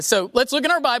So let's look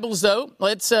in our Bibles, though.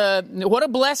 What a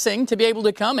blessing to be able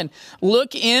to come and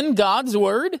look in God's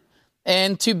Word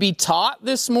and to be taught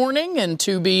this morning and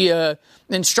to be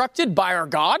instructed by our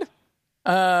God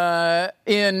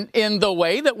in the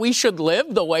way that we should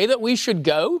live, the way that we should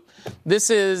go. This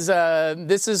is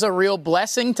a real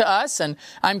blessing to us, and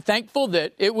I'm thankful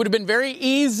that it would have been very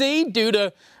easy due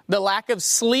to the lack of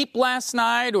sleep last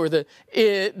night or the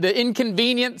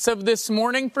inconvenience of this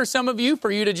morning for some of you,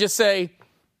 for you to just say,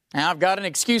 I've got an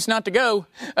excuse not to go,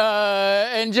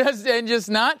 and just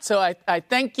not. So I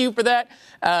thank you for that.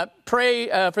 Pray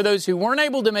for those who weren't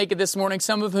able to make it this morning,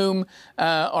 some of whom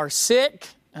are sick.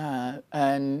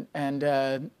 And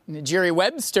Jerry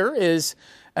Webster is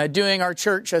doing our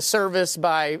church a service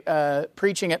by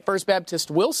preaching at First Baptist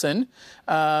Wilson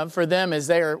for them as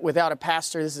they are without a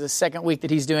pastor. This is the second week that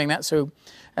he's doing that. So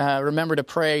remember to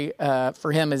pray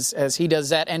for him as he does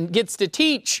that and gets to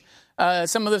teach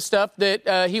some of the stuff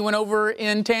that he went over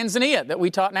in Tanzania that we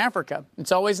taught in Africa.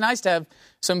 It's always nice to have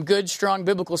some good, strong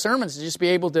biblical sermons to just be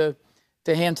able to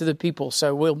hand to the people.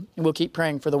 So we'll keep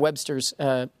praying for the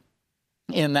Websters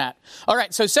in that. All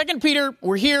right, so 2 Peter,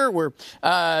 we're here. We're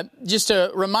just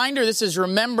a reminder, this is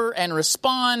remember and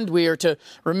respond. We are to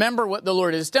remember what the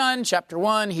Lord has done. Chapter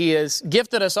 1, He has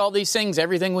gifted us all these things,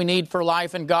 everything we need for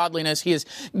life and godliness. He has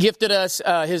gifted us,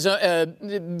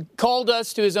 called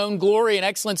us to His own glory and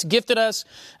excellence, gifted us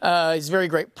His very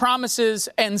great promises.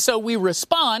 And so we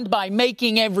respond by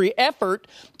making every effort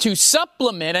to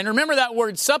supplement. And remember that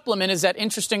word supplement is that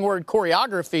interesting word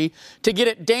choreography, to get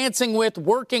it dancing with,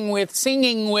 working with, singing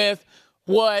with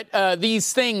what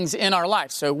these things in our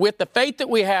life. So with the faith that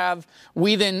we have,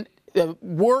 we then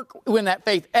work in that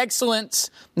faith excellence,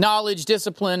 knowledge,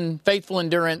 discipline, faithful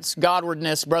endurance,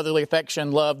 Godwardness, brotherly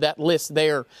affection, love, that list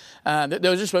there.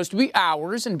 Those are supposed to be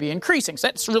ours and be increasing. So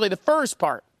that's really the first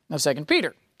part of 2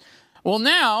 Peter. Well,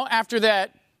 now, after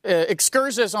that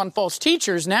excursus on false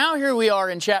teachers, now here we are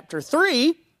in chapter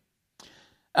 3,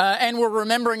 and we're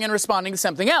remembering and responding to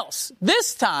something else.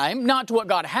 This time, not to what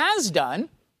God has done,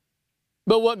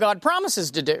 but what God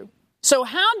promises to do. So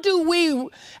how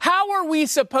are we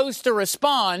supposed to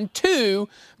respond to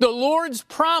the Lord's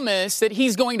promise that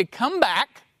He's going to come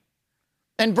back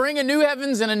and bring a new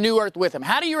heavens and a new earth with Him?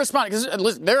 How do you respond? Because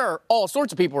listen, there are all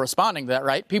sorts of people responding to that,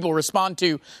 right? People respond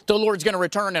to the Lord's going to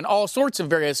return in all sorts of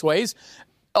various ways.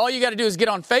 All you got to do is get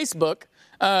on Facebook,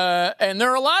 and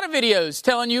there are a lot of videos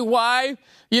telling you why,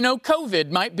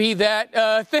 COVID might be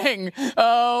that thing,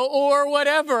 or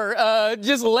whatever,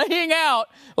 just laying out,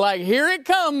 like, here it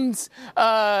comes.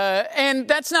 And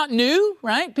that's not new,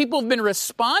 right? People have been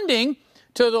responding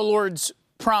to the Lord's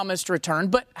promised return.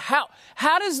 But how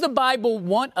does the Bible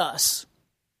want us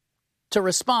to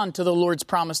respond to the Lord's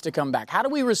promise to come back? How do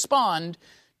we respond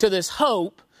to this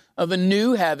hope of a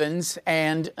new heavens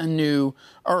and a new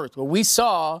earth? Well, we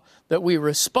saw that we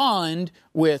respond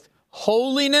with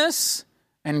holiness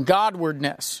and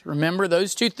Godwardness. Remember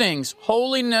those two things,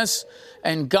 holiness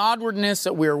and Godwardness,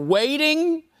 that we're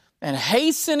waiting and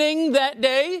hastening that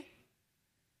day.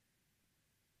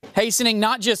 Hastening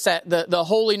not just the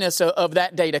holiness of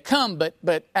that day to come,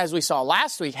 but as we saw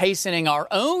last week, hastening our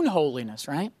own holiness,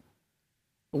 right?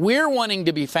 We're wanting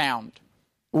to be found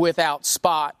without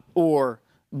spot or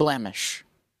blemish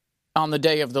on the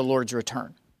day of the Lord's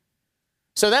return.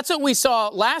 So that's what we saw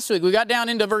last week. We got down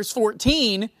into verse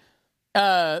 14,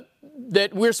 that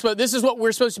this is what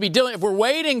we're supposed to be doing. If we're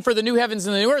waiting for the new heavens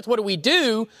and the new earth, what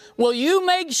do? Well, you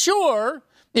make sure,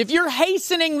 if you're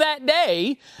hastening that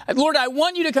day, Lord, I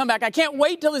want you to come back. I can't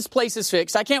wait till this place is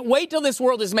fixed. I can't wait till this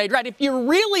world is made right. If you're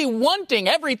really wanting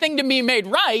everything to be made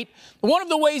right, one of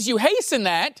the ways you hasten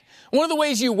that, one of the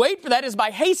ways you wait for that is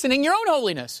by hastening your own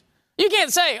holiness. You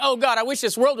can't say, oh God, I wish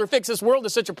this world were fixed. This world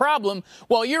is such a problem,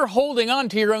 while you're holding on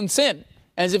to your own sin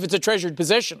as if it's a treasured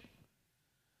possession.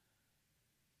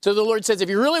 So the Lord says, if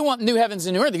you really want new heavens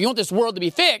and new earth, if you want this world to be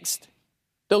fixed,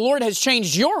 the Lord has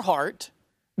changed your heart,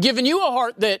 given you a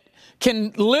heart that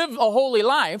can live a holy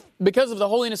life because of the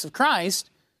holiness of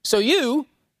Christ. So you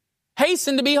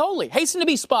hasten to be holy, hasten to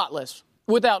be spotless,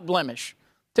 without blemish,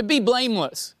 to be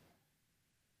blameless.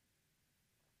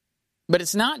 But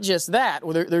it's not just that.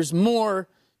 There's more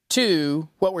to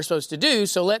what we're supposed to do.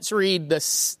 So let's read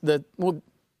we'll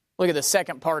look at the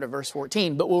second part of verse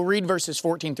 14, but we'll read verses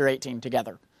 14 through 18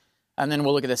 together. And then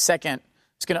we'll look at the second.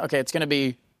 It's going to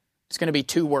be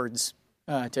 2 words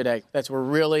today. We're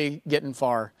really getting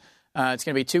far. It's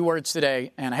going to be 2 words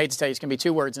today, and I hate to tell you, it's going to be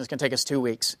 2 words, and it's going to take us 2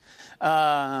 weeks.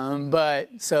 But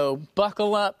so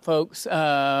buckle up, folks. We're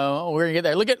going to get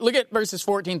there. Look at verses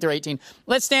 14 through 18.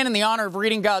 Let's stand in the honor of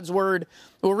reading God's Word.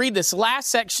 We'll read this last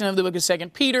section of the book of 2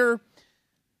 Peter.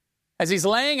 as he's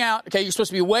laying out, okay, you're supposed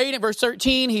to be waiting. Verse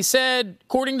 13, he said,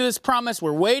 according to this promise,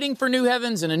 we're waiting for new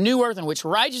heavens and a new earth in which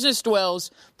righteousness dwells.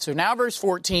 So now verse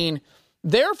 14,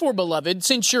 therefore, beloved,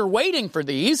 since you're waiting for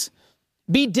these,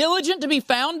 be diligent to be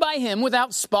found by him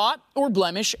without spot or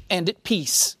blemish and at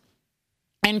peace.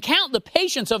 And count the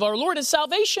patience of our Lord as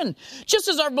salvation, just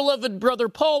as our beloved brother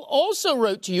Paul also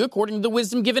wrote to you according to the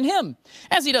wisdom given him,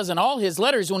 as he does in all his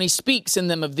letters when he speaks in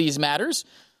them of these matters.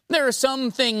 There are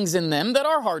some things in them that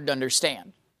are hard to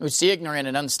understand, which the ignorant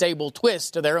and unstable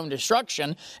twist to their own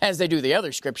destruction, as they do the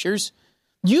other scriptures.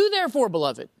 You therefore,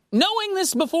 beloved, knowing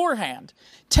this beforehand,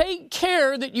 take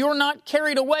care that you're not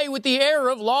carried away with the error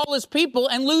of lawless people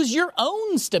and lose your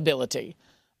own stability,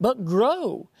 but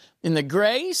grow in the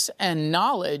grace and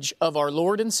knowledge of our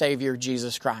Lord and Savior,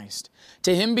 Jesus Christ.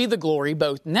 To him be the glory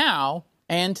both now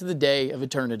and to the day of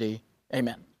eternity.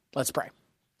 Amen. Let's pray.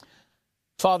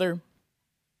 Father,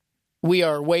 we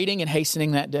are waiting and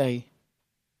hastening that day.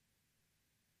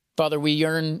 Father, we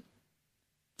yearn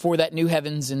for that new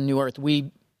heavens and new earth.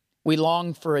 We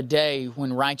long for a day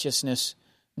when righteousness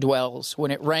dwells, when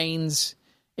it reigns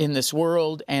in this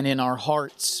world and in our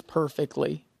hearts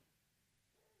perfectly.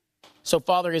 So,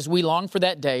 Father, as we long for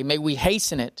that day, may we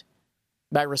hasten it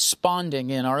by responding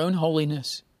in our own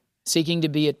holiness, seeking to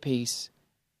be at peace,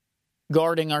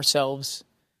 guarding ourselves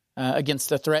against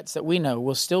the threats that we know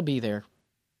will still be there,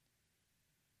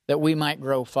 that we might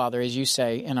grow, Father, as you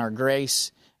say, in our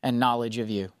grace and knowledge of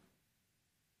you.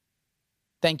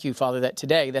 Thank you, Father, that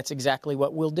today that's exactly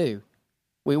what we'll do.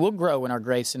 We will grow in our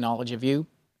grace and knowledge of you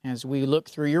as we look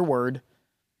through your word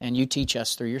and you teach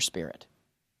us through your Spirit.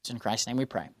 It's in Christ's name we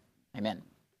pray. Amen.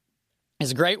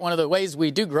 It's great. One of the ways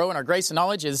we do grow in our grace and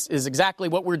knowledge is exactly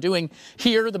what we're doing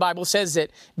here. The Bible says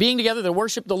that being together to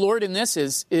worship the Lord in this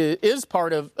is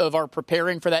part of our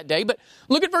preparing for that day. But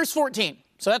look at verse 14.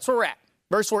 So that's where we're at.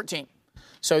 Verse 14.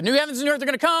 So new heavens and new earth are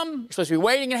going to come. You're supposed to be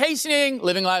waiting and hastening,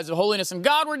 living lives of holiness and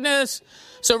godwardness.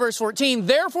 So verse 14,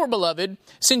 therefore, beloved,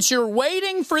 since you're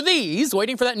waiting for these,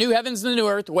 waiting for that new heavens and the new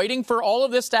earth, waiting for all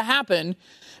of this to happen,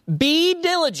 be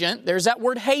diligent. There's that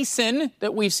word hasten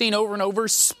that we've seen over and over.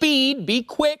 Speed, be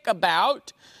quick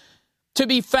about, to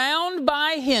be found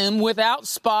by him without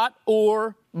spot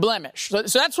or blemish. So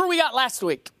that's where we got last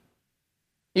week.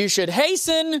 You should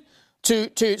hasten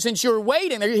to since you're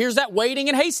waiting, here's that waiting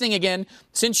and hastening again.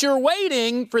 Since you're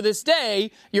waiting for this day,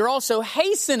 you're also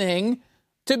hastening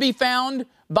to be found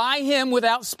by him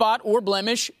without spot or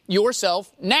blemish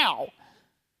yourself now.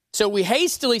 So we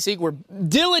hastily seek, we're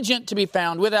diligent to be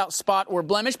found without spot or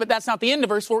blemish, but that's not the end of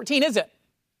verse 14, is it?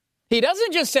 He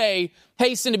doesn't just say,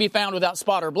 hasten to be found without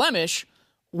spot or blemish.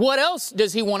 What else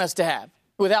does he want us to have?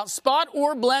 Without spot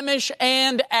or blemish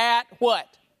and at what?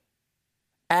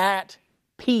 At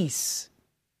peace.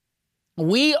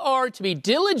 We are to be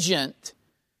diligent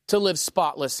to live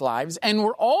spotless lives, and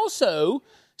we're also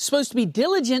supposed to be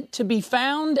diligent to be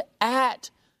found at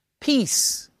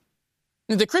peace.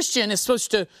 The Christian is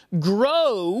supposed to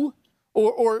grow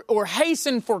or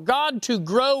hasten for God to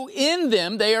grow in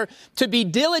them. They are to be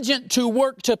diligent to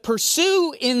work to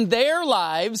pursue in their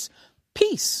lives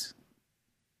peace.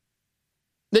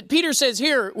 That Peter says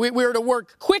here, we're to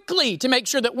work quickly to make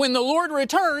sure that when the Lord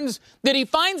returns, that he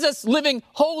finds us living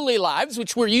holy lives,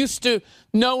 which we're used to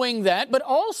knowing that, but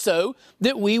also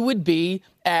that we would be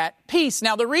at peace.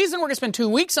 Now, the reason we're going to spend 2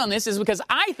 weeks on this is because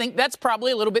I think that's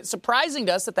probably a little bit surprising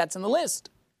to us that that's in the list.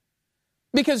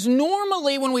 Because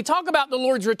normally when we talk about the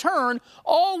Lord's return,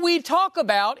 all we talk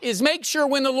about is make sure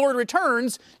when the Lord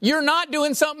returns, you're not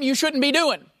doing something you shouldn't be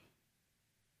doing.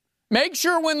 Make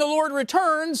sure when the Lord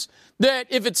returns that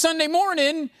if it's Sunday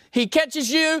morning, he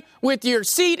catches you with your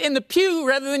seat in the pew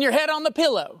rather than your head on the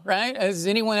pillow, right? As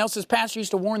anyone else's pastor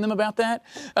used to warn them about that.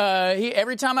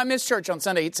 Every time I missed church on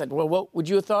Sunday, he'd said, well, what would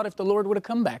you have thought if the Lord would have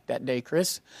come back that day,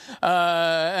 Chris? And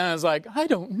I was like, I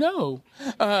don't know.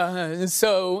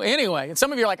 So anyway, and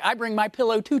some of you are like, I bring my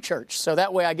pillow to church, so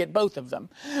that way I get both of them.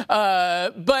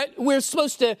 But we're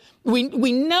supposed to,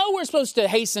 we know we're supposed to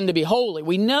hasten to be holy.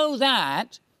 We know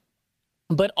that.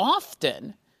 But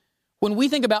often, when we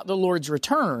think about the Lord's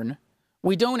return,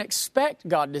 we don't expect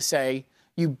God to say,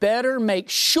 you better make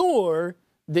sure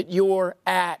that you're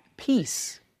at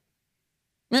peace.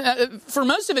 For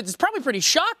most of it, it's probably pretty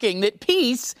shocking that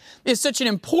peace is such an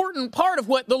important part of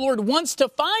what the Lord wants to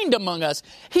find among us.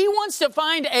 He wants to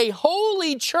find a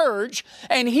holy church,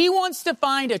 and he wants to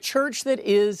find a church that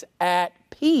is at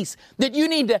peace. That you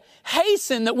need to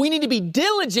hasten, that we need to be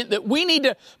diligent, that we need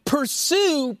to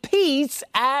pursue peace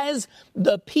as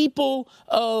the people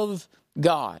of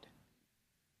God.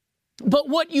 But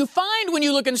what you find when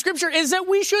you look in Scripture is that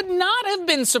we should not have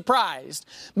been surprised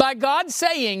by God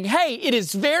saying, hey, it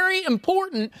is very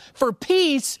important for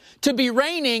peace to be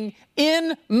reigning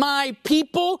in my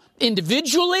people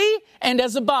individually and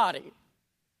as a body.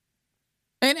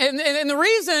 And the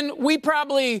reason we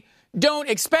probably don't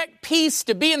expect peace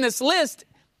to be in this list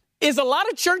is a lot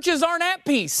of churches aren't at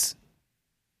peace.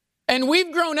 And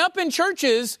we've grown up in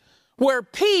churches where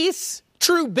peace,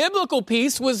 true biblical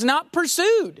peace, was not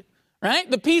pursued.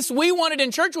 Right? The peace we wanted in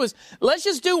church was, let's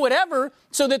just do whatever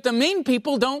so that the mean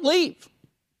people don't leave.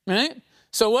 Right?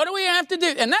 So what do we have to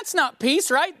do? And that's not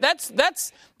peace, right?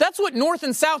 That's what North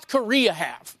and South Korea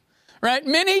have. Right?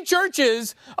 Many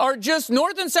churches are just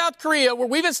North and South Korea where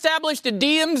we've established a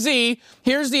DMZ.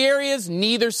 Here's the areas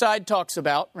neither side talks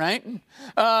about, right?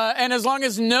 And as long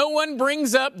as no one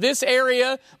brings up this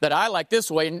area that I like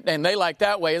this way and they like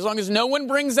that way, as long as no one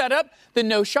brings that up, then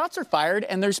no shots are fired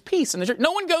and there's peace in the church.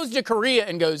 No one goes to Korea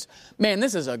and goes, man,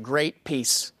 this is a great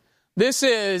peace. This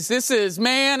is,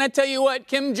 man, I tell you what,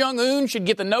 Kim Jong-un should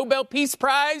get the Nobel Peace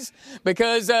Prize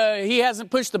because he hasn't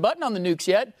pushed the button on the nukes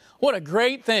yet. What a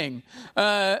great thing.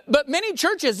 But many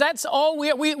churches, that's all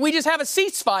we just have a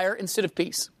ceasefire instead of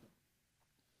peace.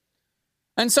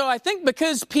 And so I think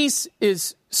because peace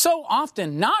is so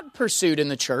often not pursued in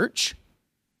the church,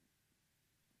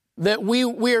 that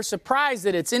we are surprised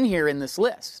that it's in here in this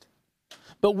list.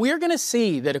 But we're going to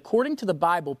see that according to the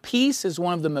Bible, peace is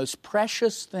one of the most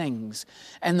precious things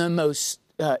and the most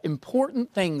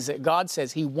important things that God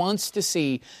says He wants to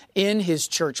see in His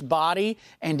church body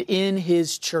and in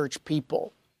His church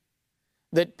people.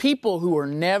 That people who are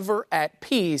never at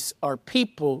peace are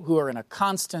people who are in a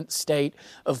constant state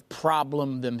of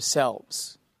problem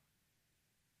themselves.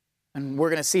 And we're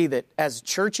going to see that as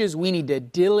churches, we need to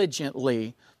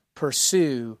diligently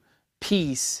pursue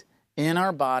peace in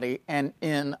our body and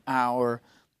in our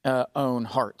own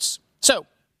hearts. So,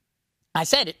 I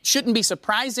said it shouldn't be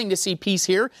surprising to see peace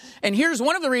here. And here's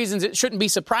one of the reasons it shouldn't be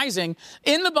surprising.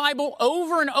 In the Bible,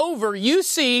 over and over, you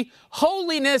see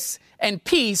holiness and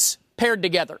peace paired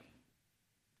together.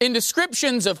 In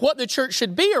descriptions of what the church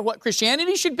should be or what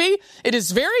Christianity should be, it is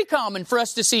very common for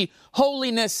us to see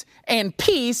holiness and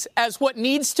peace as what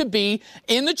needs to be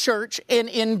in the church and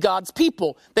in God's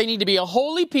people. They need to be a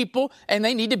holy people and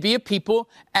they need to be a people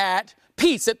at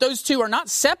peace. That those two are not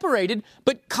separated,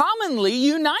 but commonly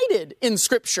united in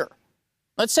Scripture.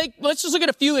 Let's just look at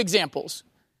a few examples.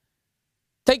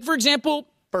 Take, for example,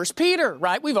 1 Peter,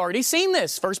 right? We've already seen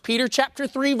this. 1 Peter chapter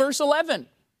 3, verse 11.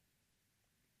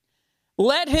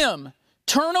 Let him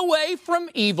turn away from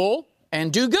evil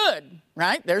and do good,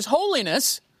 right? There's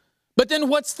holiness. But then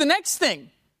what's the next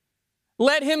thing?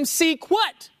 Let him seek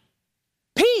what?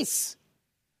 Peace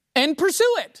and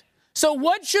pursue it. So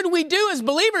what should we do as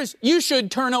believers? You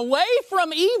should turn away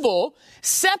from evil,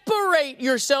 separate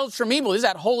yourselves from evil. This is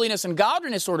that holiness and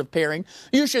godliness sort of pairing.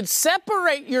 You should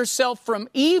separate yourself from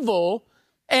evil,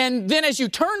 and then as you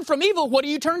turn from evil, what do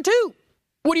you turn to?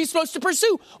 What are you supposed to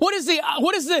pursue? What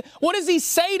does he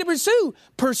say to pursue?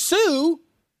 Pursue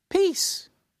peace.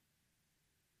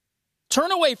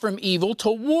 Turn away from evil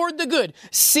toward the good.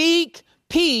 Seek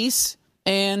peace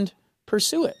and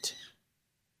pursue it.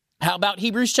 How about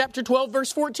Hebrews chapter 12,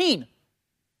 verse 14?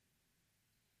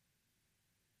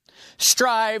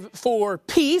 Strive for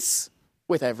peace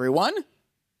with everyone.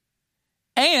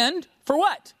 And for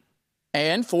what?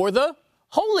 And for the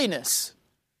holiness,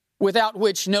 without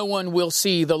which no one will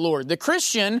see the Lord. The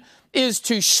Christian is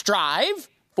to strive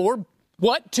for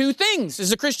what? Two things. Is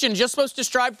the Christian just supposed to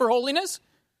strive for holiness?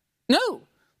 No.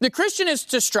 The Christian is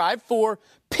to strive for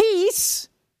peace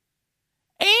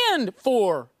and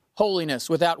for holiness,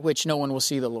 without which no one will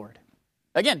see the Lord.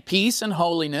 Again, peace and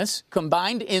holiness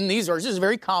combined in these verses is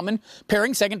very common.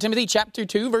 Pairing 2 Timothy chapter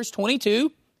 2, verse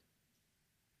 22.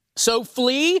 So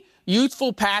flee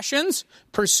youthful passions,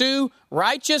 pursue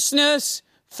righteousness,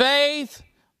 faith,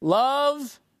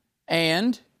 love,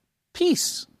 and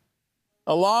peace,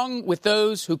 along with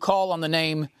those who call on the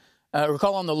name, or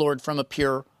call on the Lord from a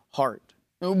pure heart.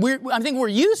 I think we're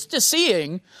used to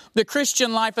seeing the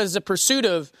Christian life as a pursuit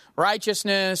of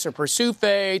righteousness or pursue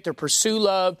faith or pursue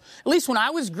love. At least when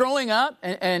I was growing up,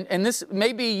 and this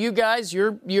maybe you guys,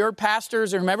 your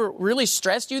pastors or whomever really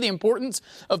stressed you the importance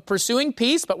of pursuing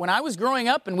peace. But when I was growing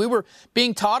up and we were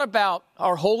being taught about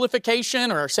our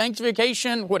holification or our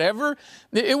sanctification, whatever,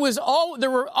 there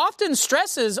were often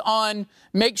stresses on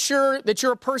make sure that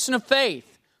you're a person of faith.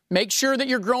 Make sure that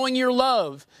you're growing your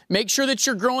love. Make sure that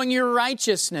you're growing your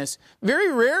righteousness. Very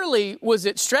rarely was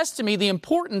it stressed to me the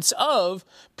importance of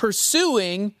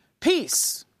pursuing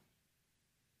peace.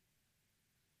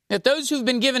 That those who've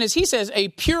been given, as he says, a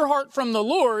pure heart from the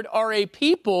Lord are a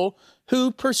people who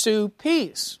pursue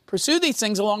peace. Pursue these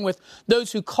things along with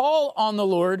those who call on the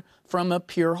Lord from a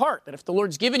pure heart. That if the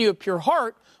Lord's given you a pure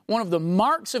heart, one of the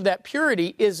marks of that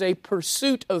purity is a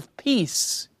pursuit of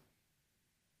peace.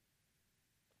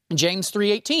 James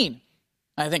 3:18,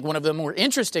 I think one of the more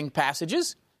interesting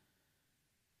passages.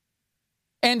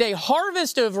 And a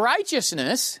harvest of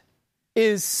righteousness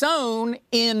is sown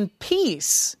in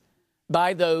peace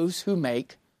by those who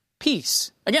make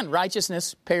peace. Again,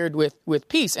 righteousness paired with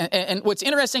peace. And what's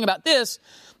interesting about this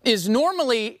is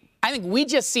normally, I think we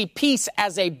just see peace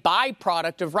as a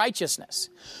byproduct of righteousness.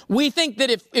 We think that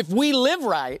if we live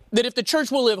right, that if the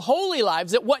church will live holy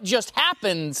lives, that what just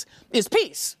happens is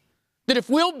peace. That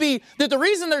the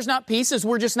reason there's not peace is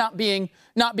we're just not being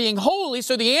holy.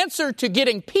 So the answer to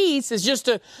getting peace is just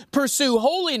to pursue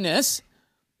holiness.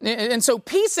 And so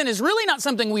peace is really not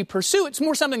something we pursue. It's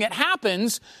more something that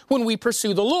happens when we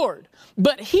pursue the Lord.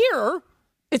 But here,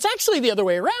 it's actually the other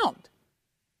way around.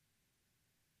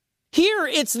 Here,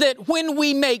 it's that when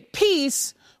we make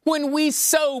peace, when we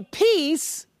sow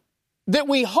peace, that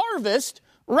we harvest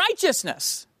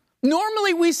righteousness.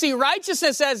 Normally, we see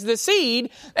righteousness as the seed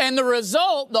and the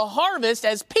result, the harvest,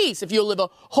 as peace. If you live a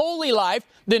holy life,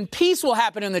 then peace will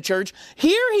happen in the church.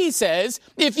 Here he says,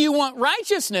 if you want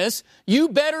righteousness, you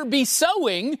better be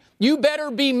sowing, you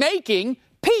better be making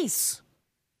peace.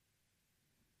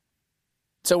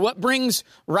 So what brings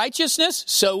righteousness?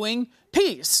 Sowing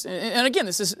peace. And again,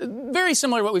 this is very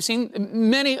similar to what we've seen in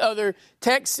many other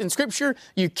texts in Scripture.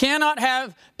 You cannot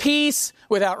have peace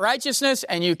without righteousness,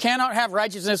 and you cannot have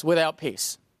righteousness without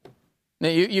peace. Now,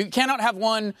 you cannot have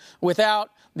one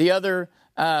without the other.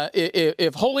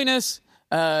 If holiness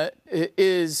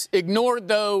is ignored,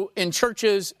 though, in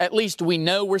churches, at least we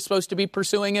know we're supposed to be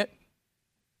pursuing it.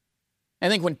 I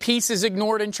think when peace is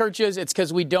ignored in churches, it's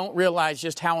because we don't realize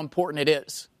just how important it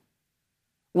is.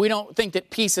 We don't think that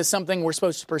peace is something we're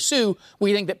supposed to pursue.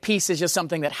 We think that peace is just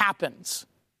something that happens.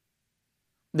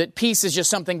 That peace is just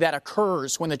something that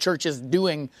occurs when the church is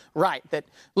doing right. That,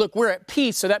 look, we're at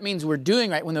peace, so that means we're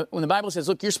doing right. When the Bible says,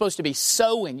 look, you're supposed to be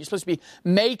sowing, you're supposed to be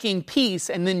making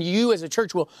peace, and then you as a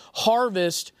church will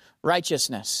harvest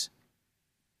righteousness.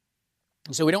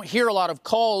 And so we don't hear a lot of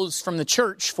calls from the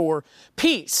church for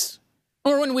peace.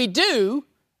 Or when we do,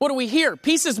 what do we hear?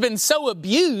 Peace has been so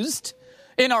abused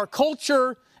in our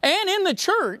culture and in the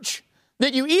church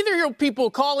that you either hear people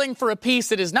calling for a peace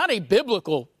that is not a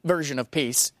biblical version of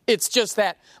peace. It's just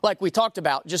that, like we talked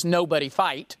about, just nobody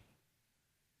fight.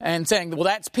 And saying, well,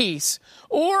 that's peace.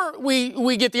 Or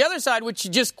we get the other side, which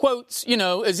just quotes,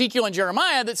 Ezekiel and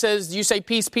Jeremiah that says, you say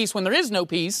peace, peace when there is no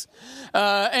peace.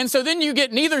 And so then you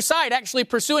get neither side actually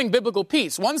pursuing biblical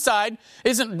peace. One side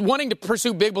isn't wanting to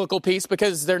pursue biblical peace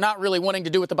because they're not really wanting to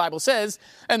do what the Bible says.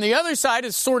 And the other side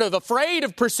is sort of afraid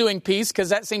of pursuing peace because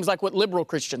that seems like what liberal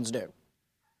Christians do.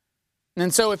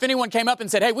 And so if anyone came up and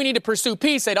said, hey, we need to pursue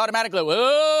peace, they'd automatically go,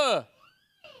 ugh.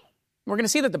 We're going to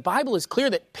see that the Bible is clear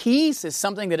that peace is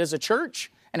something that as a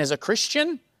church and as a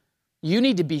Christian, you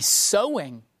need to be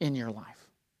sowing in your life.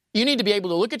 You need to be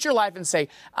able to look at your life and say,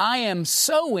 I am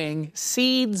sowing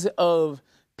seeds of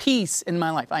peace in my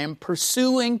life. I am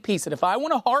pursuing peace. And if I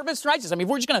want to harvest righteousness, if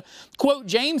we're just going to quote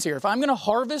James here, if I'm going to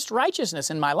harvest righteousness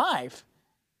in my life,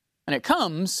 and it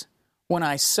comes when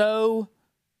I sow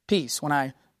peace, when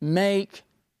I make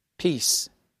peace.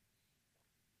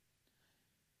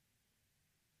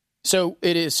 So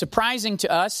it is surprising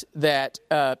to us that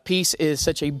peace is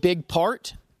such a big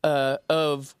part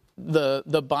of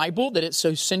the Bible, that it's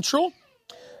so central.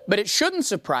 But it shouldn't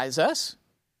surprise us.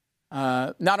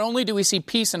 Not only do we see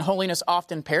peace and holiness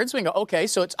often paired, so we can go, okay,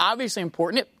 so it's obviously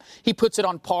important. He puts it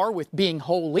on par with being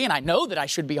holy, and I know that I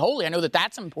should be holy. I know that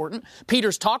that's important.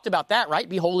 Peter's talked about that, right?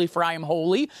 Be holy for I am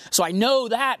holy. So I know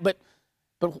that,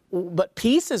 but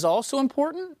peace is also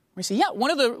important. We see, one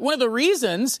of the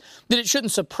reasons that it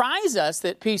shouldn't surprise us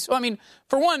that peace,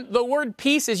 for one, the word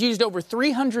peace is used over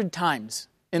 300 times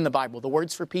in the Bible. The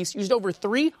words for peace used over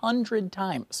 300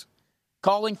 times.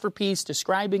 Calling for peace,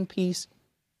 describing peace.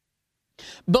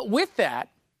 But with that,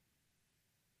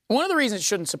 one of the reasons it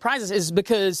shouldn't surprise us is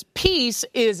because peace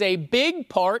is a big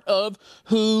part of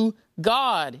who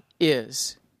God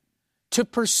is. To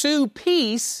pursue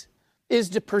peace is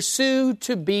to pursue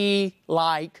to be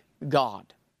like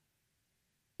God.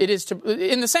 It is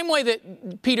in the same way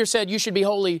that Peter said you should be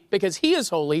holy because he is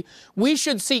holy, we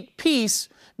should seek peace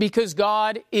because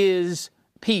God is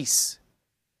peace.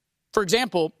 For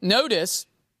example, notice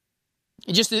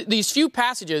just these few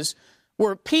passages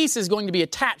where peace is going to be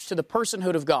attached to the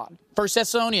personhood of God. 1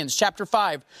 Thessalonians chapter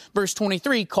 5, verse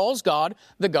 23 calls God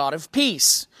the God of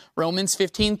peace. Romans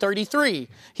 15:33,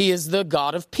 he is the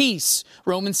God of peace.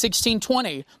 Romans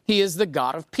 16:20, he is the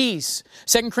God of peace.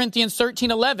 2 Corinthians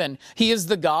 13:11, he is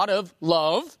the God of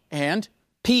love and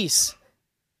peace.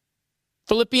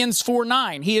 Philippians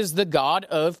 4:9, he is the God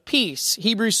of peace.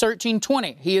 Hebrews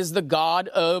 13:20, he is the God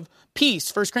of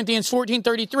peace. 1 Corinthians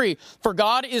 14:33, for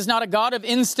God is not a God of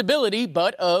instability,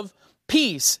 but of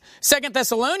peace. 2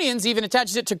 Thessalonians even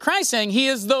attaches it to Christ, saying he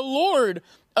is the Lord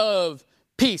of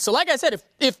peace. So like I said,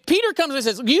 if Peter comes and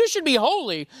says, you should be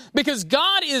holy because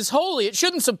God is holy, it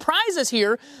shouldn't surprise us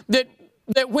here that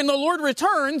when the Lord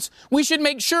returns, we should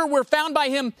make sure we're found by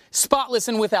him spotless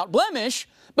and without blemish.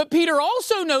 But Peter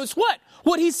also knows what?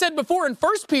 What he said before in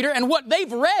 1 Peter and what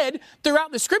they've read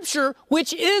throughout the scripture,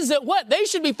 which is that what? They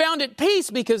should be found at peace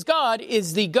because God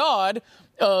is the God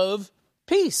of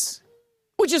peace.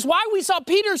 Which is why we saw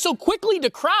Peter so quickly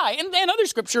decry, and other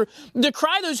scripture,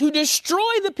 decry those who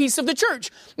destroy the peace of the church.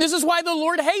 This is why the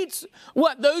Lord hates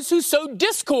what? Those who sow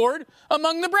discord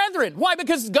among the brethren. Why?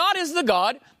 Because God is the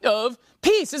God of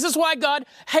peace. This is why God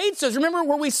hates us. Remember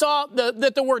where we saw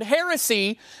that the word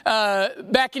heresy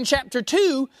back in chapter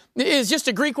 2 is just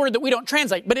a Greek word that we don't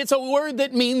translate, but it's a word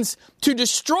that means to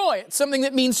destroy. It's something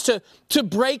that means to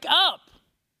break up.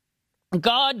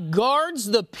 God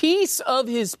guards the peace of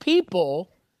his people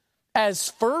as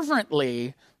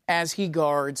fervently as he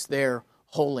guards their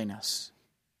holiness.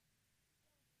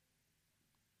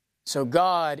 So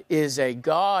God is a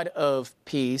God of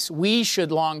peace. We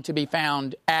should long to be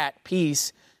found at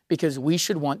peace because we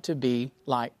should want to be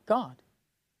like God.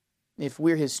 If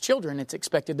we're his children, it's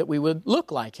expected that we would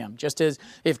look like him. Just as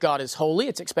if God is holy,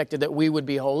 it's expected that we would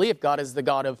be holy. If God is the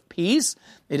God of peace,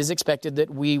 it is expected that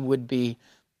we would be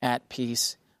at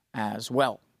peace as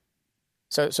well.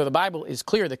 So the Bible is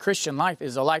clear. The Christian life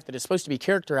is a life that is supposed to be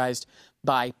characterized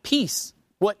by peace.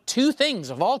 What two things,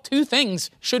 of all two things,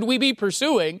 should we be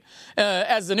pursuing?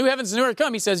 As the new heavens and new earth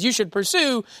come, he says you should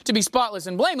pursue to be spotless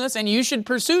and blameless, and you should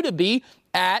pursue to be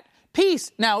at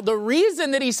peace. Now, the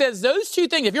reason that he says those two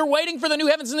things, if you're waiting for the new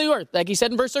heavens and the new earth, like he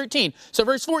said in verse 13, so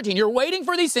verse 14, you're waiting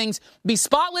for these things, be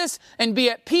spotless and be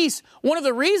at peace. One of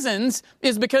the reasons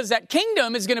is because that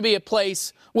kingdom is going to be a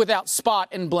place without spot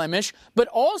and blemish, but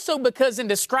also because in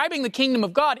describing the kingdom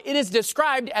of God, it is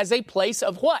described as a place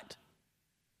of what?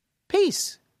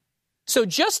 Peace. So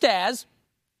just as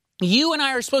you and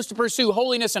I are supposed to pursue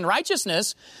holiness and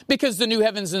righteousness because the new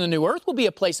heavens and the new earth will be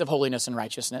a place of holiness and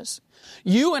righteousness,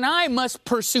 you and I must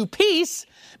pursue peace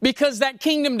because that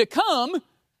kingdom to come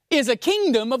is a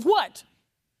kingdom of what?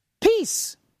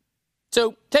 Peace.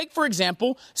 So take, for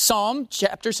example, Psalm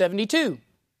chapter 72.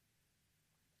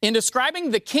 In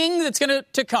describing the king that's going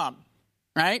to come,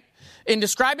 right? In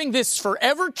describing this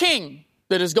forever king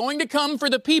that is going to come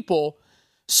for the people,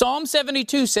 Psalm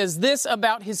 72 says this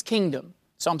about his kingdom.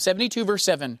 Psalm 72, verse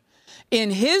 7.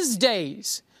 In his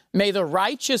days may the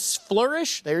righteous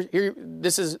flourish.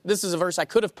 This is a verse I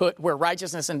could have put where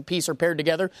righteousness and peace are paired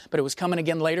together, but it was coming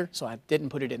again later, so I didn't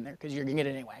put it in there because you're going to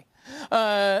get it anyway.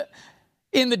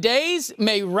 In the days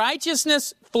may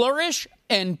righteousness flourish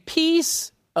and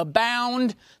peace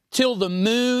abound till the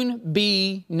moon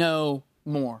be no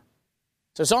more.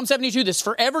 So Psalm 72, this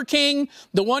forever king,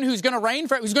 the one who's going to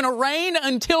reign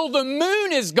until the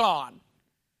moon is gone,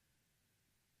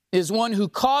 is one who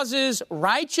causes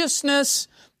righteousness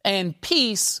and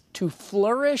peace to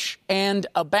flourish and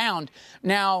abound.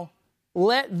 Now,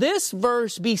 let this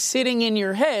verse be sitting in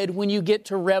your head when you get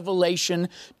to Revelation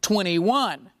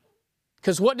 21.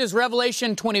 Because what does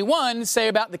Revelation 21 say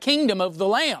about the kingdom of the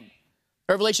Lamb?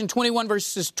 Revelation 21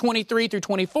 verses 23 through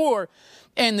 24.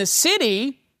 And the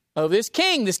city of this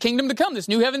king, this kingdom to come, this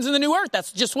new heavens and the new earth,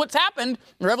 that's just what's happened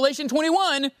in Revelation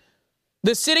 21.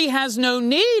 The city has no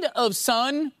need of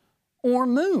sun or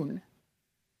moon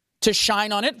to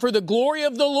shine on it, for the glory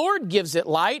of the Lord gives it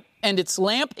light, and its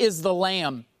lamp is the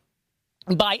Lamb.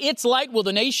 By its light will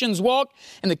the nations walk,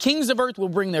 and the kings of earth will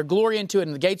bring their glory into it,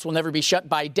 and the gates will never be shut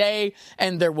by day,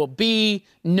 and there will be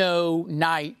no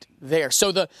night there.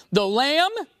 So the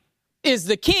Lamb is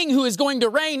the king who is going to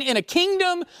reign in a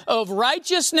kingdom of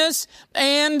righteousness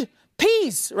and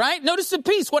peace, right? Notice the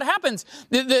peace. What happens?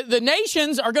 The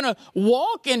nations are going to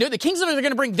walk into it. The kings of earth are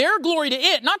going to bring their glory to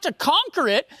it, not to conquer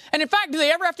it. And in fact, do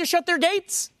they ever have to shut their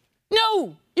gates?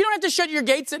 No. You don't have to shut your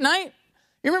gates at night.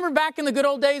 You remember back in the good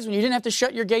old days when you didn't have to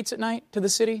shut your gates at night to the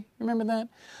city? Remember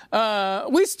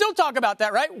that? We still talk about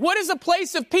that, right? What is a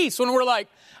place of peace when we're like,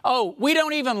 oh, we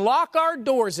don't even lock our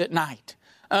doors at night.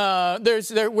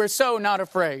 We're so not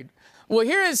afraid. Well,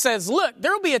 here it says, look,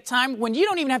 there will be a time when you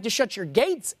don't even have to shut your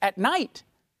gates at night.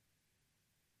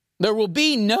 There will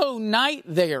be no night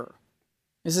there.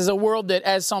 This is a world that,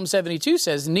 as Psalm 72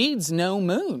 says, needs no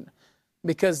moon,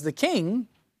 because the King,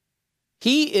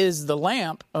 he is the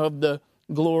lamp of the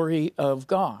glory of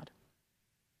God.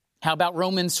 How about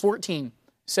Romans 14,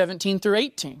 17 through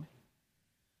 18?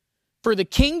 For the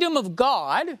kingdom of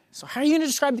God, so how are you going to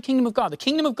describe the kingdom of God? The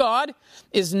kingdom of God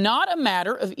is not a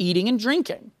matter of eating and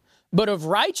drinking, but of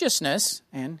righteousness,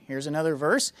 and here's another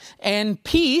verse, and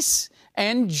peace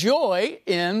and joy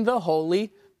in the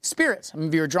Holy Spirit. Some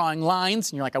of you are drawing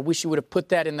lines, and you're like, I wish you would have put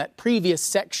that in that previous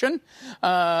section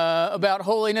about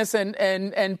holiness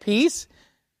and peace.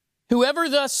 Whoever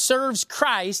thus serves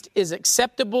Christ is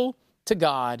acceptable to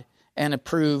God and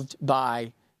approved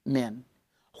by men.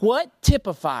 What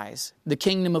typifies the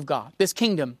kingdom of God? This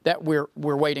kingdom that we're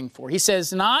waiting for. He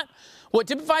says not what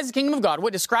typifies the kingdom of God,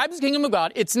 what describes the kingdom of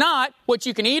God. It's not what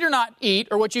you can eat or not eat,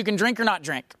 or what you can drink or not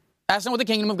drink. That's not what the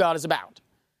kingdom of God is about.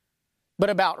 But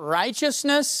about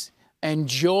righteousness and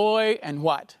joy and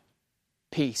what?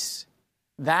 Peace.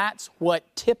 That's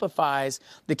what typifies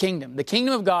the kingdom. The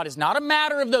kingdom of God is not a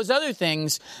matter of those other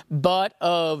things, but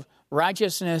of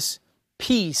righteousness,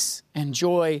 peace, and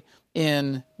joy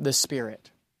in the Spirit.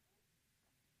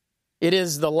 It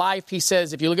is the life, he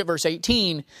says, if you look at verse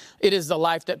 18, it is the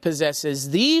life that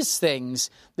possesses these things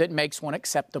that makes one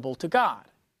acceptable to God.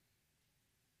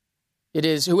 It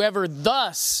is whoever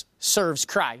thus serves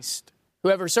Christ.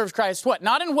 Whoever serves Christ, what?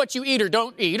 Not in what you eat or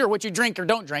don't eat, or what you drink or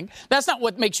don't drink. That's not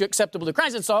what makes you acceptable to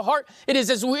Christ. It's the heart. It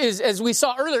is, as we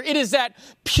saw earlier, it is that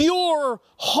pure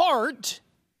heart,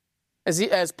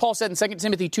 as Paul said in 2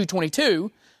 Timothy 2:22,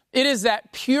 it is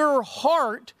that pure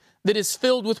heart that is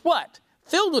filled with what?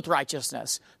 Filled with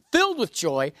righteousness, filled with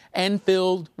joy, and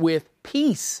filled with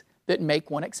peace that make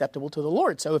one acceptable to the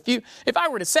Lord. So if I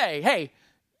were to say, hey,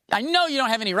 I know you don't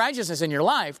have any righteousness in your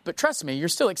life, but trust me, you're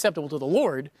still acceptable to the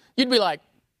Lord, you'd be like,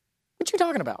 what you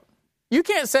talking about? You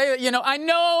can't say that, I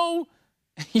know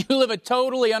you live a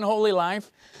totally unholy life.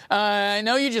 I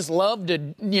know you just love to,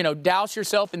 douse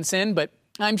yourself in sin, but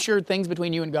I'm sure things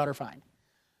between you and God are fine.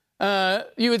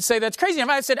 You would say that's crazy. If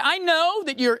I said, I know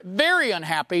that you're very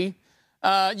unhappy,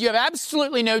 you have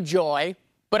absolutely no joy,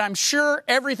 but I'm sure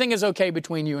everything is okay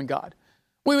between you and God.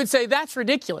 We would say that's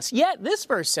ridiculous. Yet this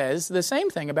verse says the same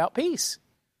thing about peace.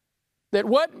 That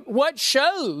what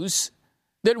shows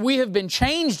that we have been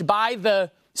changed by the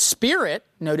Spirit,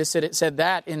 notice that it said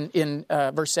that in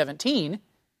verse 17,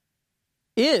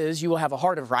 is you will have a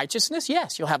heart of righteousness,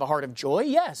 yes. You'll have a heart of joy,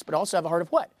 yes. But also have a heart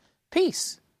of what?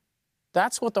 Peace.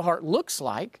 That's what the heart looks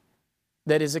like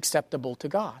that is acceptable to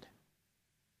God.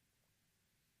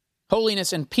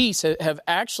 Holiness and peace have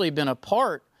actually been a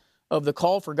part of the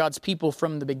call for God's people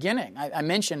from the beginning. I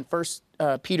mentioned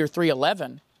 1 Peter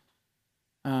 3:11,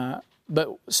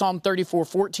 but Psalm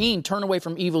 34:14, turn away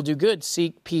from evil, do good,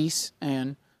 seek peace,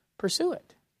 and pursue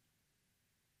it.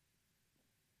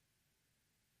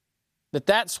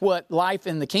 That's what life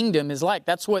in the kingdom is like.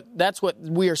 That's what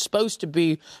we are supposed to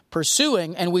be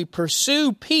pursuing, and we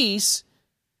pursue peace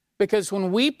because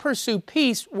when we pursue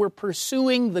peace, we're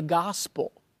pursuing the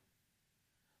gospel.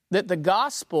 That the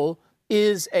gospel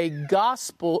is a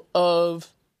gospel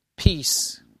of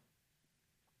peace.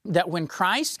 That when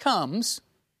Christ comes,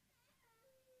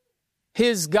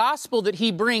 his gospel that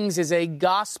he brings is a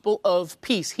gospel of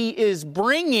peace. He is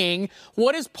bringing,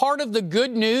 what is part of the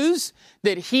good news?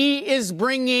 That he is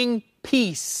bringing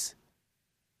peace.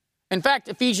 In fact,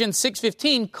 Ephesians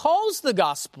 6:15 calls the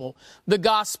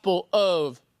gospel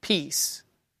of peace.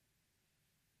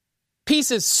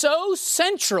 Peace is so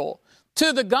central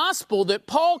to the gospel that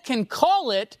Paul can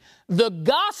call it the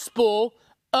gospel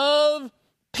of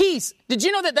peace. Did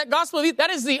you know that gospel of peace, that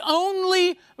is the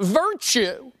only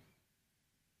virtue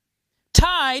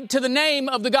tied to the name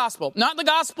of the gospel? Not the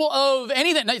gospel of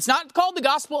anything. It's not called the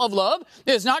gospel of love.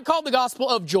 It's not called the gospel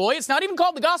of joy. It's not even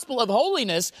called the gospel of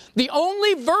holiness. The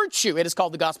only virtue, it is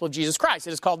called the gospel of Jesus Christ.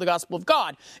 It is called the gospel of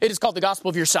God. It is called the gospel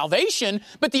of your salvation.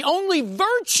 But the only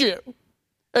virtue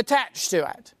attached to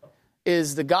it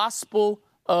is the gospel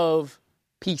of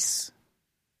peace.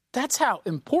 That's how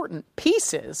important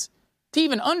peace is to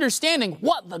even understanding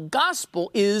what the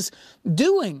gospel is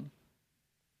doing.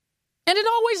 And it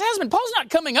always has been. Paul's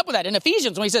not coming up with that in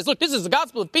Ephesians when he says, look, this is the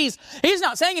gospel of peace. He's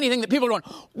not saying anything that people are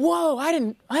going, whoa, I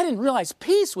didn't realize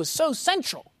peace was so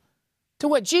central to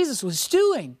what Jesus was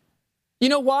doing. You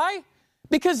know why?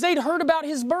 Because they'd heard about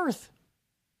his birth.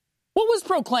 What was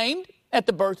proclaimed at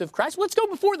the birth of Christ? Let's go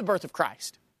before the birth of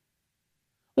Christ.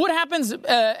 What happens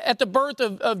at the birth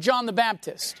of John the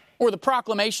Baptist? or the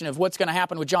proclamation of what's going to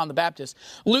happen with John the Baptist.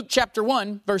 Luke chapter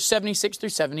 1, verse 76 through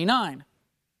 79.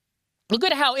 Look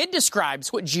at how it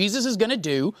describes what Jesus is going to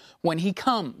do when he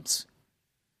comes.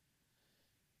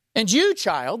 And you,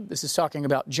 child, this is talking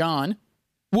about John,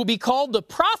 will be called the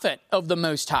prophet of the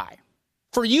Most High.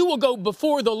 For you will go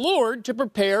before the Lord to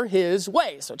prepare his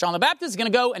way. So John the Baptist is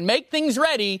going to go and make things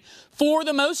ready for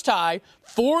the Most High,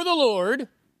 for the Lord,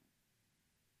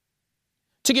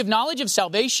 to give knowledge of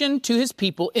salvation to his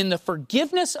people in the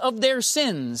forgiveness of their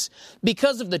sins,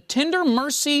 because of the tender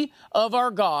mercy of our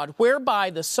God,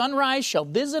 whereby the sunrise shall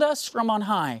visit us from on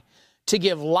high, to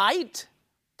give light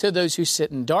to those who sit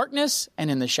in darkness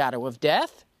and in the shadow of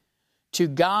death, to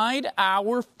guide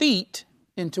our feet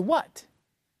into what?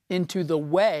 Into the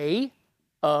way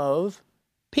of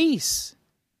peace.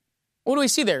 What do we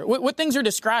see there? What things are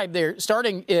described there?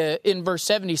 Starting in verse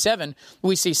 77,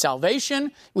 we see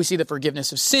salvation, we see the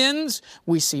forgiveness of sins,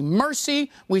 we see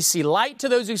mercy, we see light to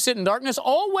those who sit in darkness.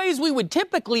 All ways we would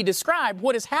typically describe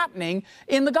what is happening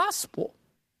in the gospel.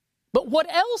 But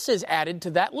what else is added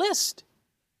to that list?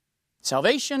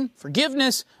 Salvation,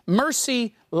 forgiveness,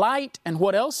 mercy, light, and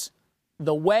what else?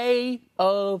 The way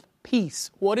of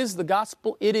peace. What is the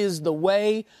gospel? It is the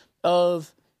way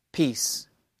of peace.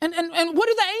 And what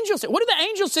do the angels say? What do the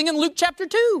angels sing in Luke chapter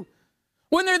 2?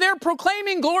 When they're there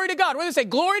proclaiming glory to God. What do they say?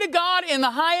 Glory to God in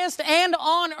the highest, and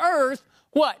on earth,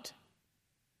 what?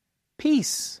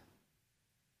 Peace.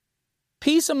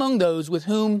 Peace among those with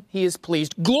whom he is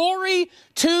pleased. Glory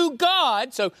to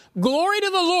God. So glory to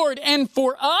the Lord. And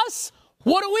for us,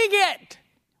 what do we get?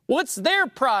 What's their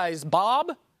prize,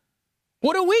 Bob?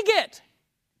 What do we get?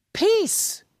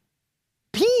 Peace.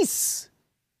 Peace.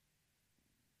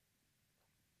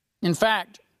 In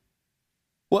fact,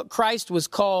 what Christ was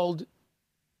called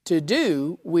to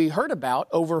do, we heard about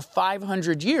over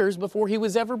 500 years before he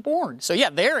was ever born. So yeah,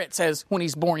 there it says when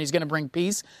he's born, he's going to bring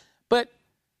peace. But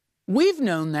we've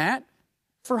known that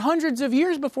for hundreds of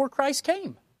years before Christ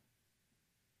came.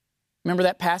 Remember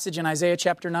that passage in Isaiah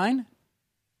chapter 9?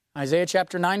 Isaiah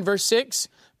chapter 9, verse 6.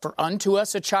 For unto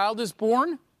us a child is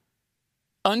born,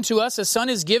 unto us a son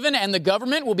is given, and the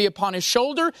government will be upon his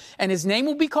shoulder, and his name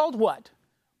will be called what?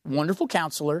 Wonderful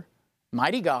Counselor,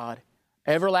 Mighty God,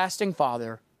 Everlasting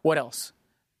Father. What else?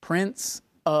 Prince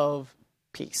of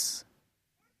Peace.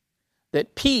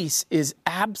 That peace is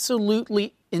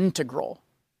absolutely integral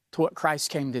to what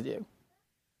Christ came to do.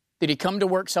 Did he come to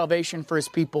work salvation for his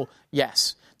people?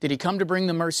 Yes. Did he come to bring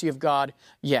the mercy of God?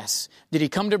 Yes. Did he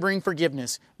come to bring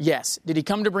forgiveness? Yes. Did he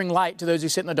come to bring light to those who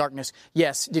sit in the darkness?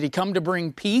 Yes. Did he come to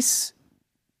bring peace?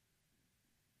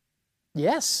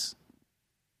 Yes.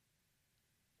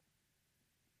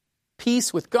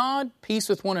 Peace with God, peace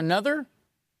with one another,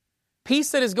 peace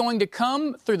that is going to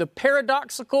come through the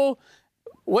paradoxical,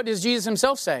 what does Jesus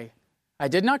himself say? I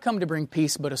did not come to bring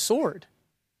peace, but a sword,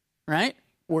 right?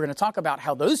 We're going to talk about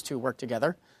how those two work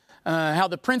together. How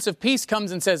the Prince of Peace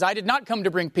comes and says, I did not come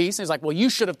to bring peace. And he's like, well, you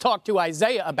should have talked to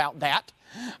Isaiah about that.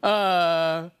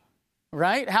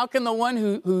 Right? How can the one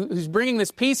who's bringing this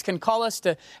peace can call us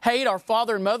to hate our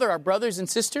father and mother, our brothers and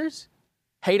sisters,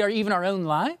 hate even our own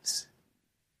lives?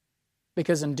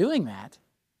 Because in doing that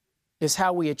is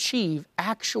how we achieve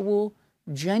actual,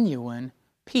 genuine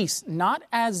peace. Not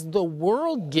as the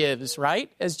world gives, right?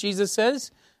 As Jesus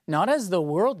says, not as the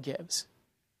world gives,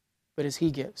 but as he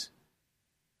gives.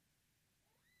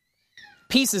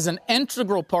 Peace is an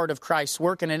integral part of Christ's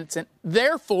work, and it's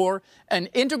therefore an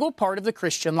integral part of the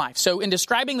Christian life. So in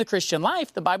describing the Christian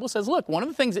life, the Bible says, look, one of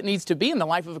the things that needs to be in the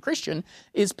life of a Christian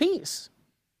is peace.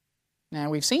 Now,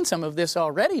 we've seen some of this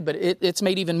already, but it's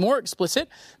made even more explicit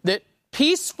that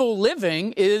peaceful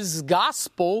living is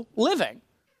gospel living.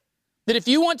 That if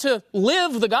you want to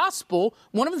live the gospel,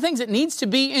 one of the things that needs to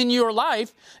be in your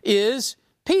life is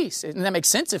peace. And that makes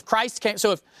sense. If Christ came,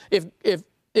 so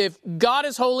if God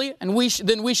is holy, and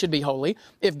then we should be holy.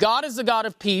 If God is the God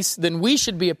of peace, then we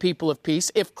should be a people of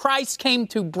peace. If Christ came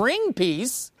to bring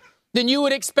peace, then you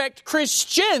would expect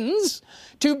Christians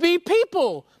to be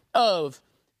people of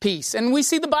peace. And we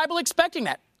see the Bible expecting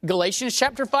that. Galatians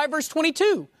chapter 5, verse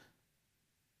 22.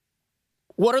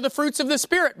 What are the fruits of the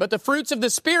Spirit? But the fruits of the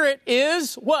Spirit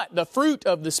is what? The fruit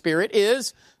of the Spirit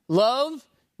is love,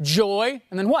 joy,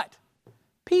 and then what?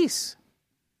 Peace.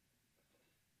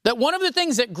 That one of the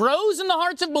things that grows in the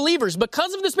hearts of believers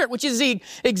because of the Spirit, which is the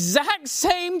exact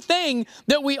same thing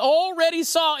that we already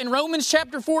saw in Romans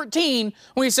chapter 14,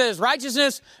 when he says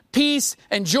righteousness, peace,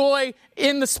 and joy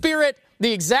in the Spirit.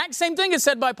 The exact same thing is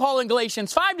said by Paul in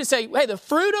Galatians 5 to say, hey, the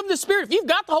fruit of the Spirit, if you've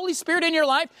got the Holy Spirit in your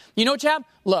life, you know what you have?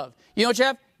 Love. You know what you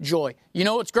have? Joy. You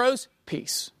know what grows?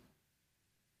 Peace.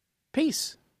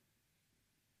 Peace.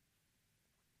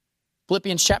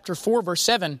 Philippians chapter 4, verse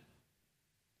 7,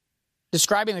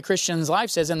 describing the Christian's life,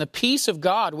 says, "And the peace of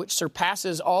God, which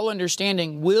surpasses all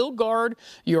understanding, will guard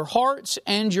your hearts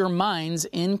and your minds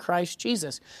in Christ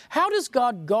Jesus." How does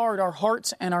God guard our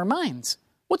hearts and our minds?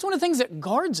 What's one of the things that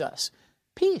guards us?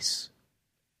 Peace.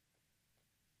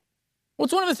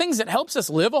 What's one of the things that helps us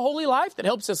live a holy life, that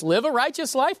helps us live a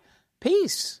righteous life?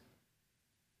 Peace.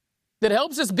 That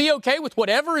helps us be okay with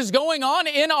whatever is going on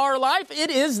in our life, it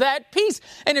is that peace.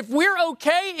 And if we're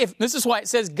okay, this is why it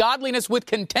says godliness with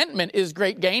contentment is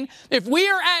great gain. If we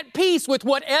are at peace with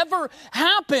whatever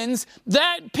happens,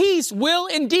 that peace will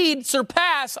indeed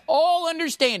surpass all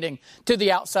understanding to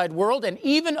the outside world and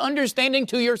even understanding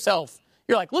to yourself.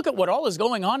 You're like, look at what all is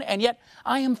going on, and yet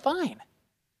I am fine.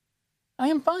 I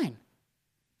am fine.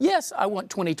 Yes, I want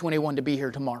 2021 to be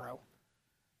here tomorrow,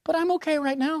 but I'm okay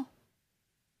right now.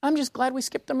 I'm just glad we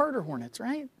skipped the murder hornets,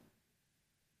 right?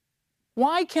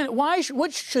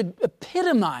 What should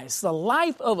epitomize the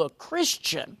life of a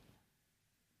Christian?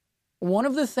 One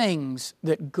of the things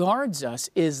that guards us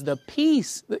is the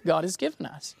peace that God has given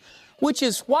us, which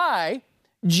is why,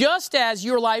 just as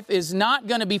your life is not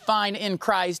going to be fine in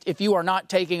Christ if you are not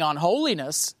taking on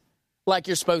holiness like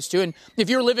you're supposed to, and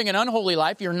if you're living an unholy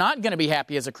life, you're not going to be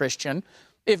happy as a Christian.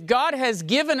 If God has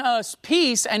given us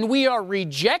peace and we are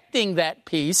rejecting that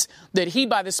peace that He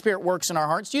by the Spirit works in our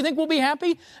hearts, do you think we'll be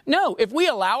happy? No. If we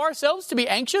allow ourselves to be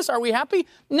anxious, are we happy?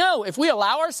 No. If we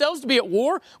allow ourselves to be at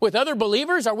war with other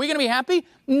believers, are we going to be happy?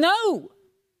 No.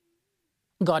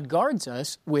 God guards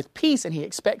us with peace, and He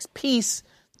expects peace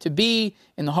to be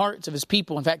in the hearts of His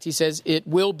people. In fact, He says it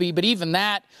will be, but even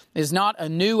that is not a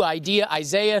new idea.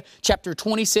 Isaiah chapter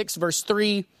 26 verse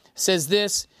 3 says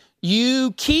this,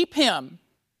 "You keep him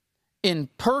in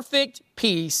perfect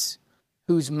peace,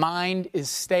 whose mind is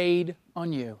stayed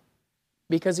on you,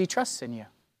 because he trusts in you."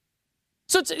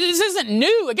 So this isn't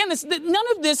new. Again,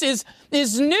 none of this is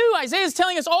new. Isaiah is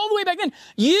telling us all the way back then,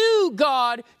 you,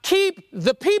 God, keep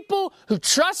the people who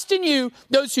trust in you,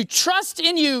 those who trust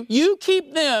in you, you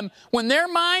keep them when their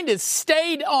mind is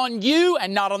stayed on you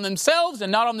and not on themselves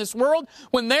and not on this world.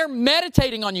 When they're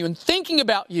meditating on you and thinking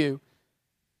about you,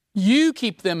 you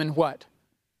keep them in what?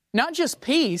 Not just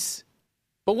peace,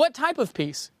 but what type of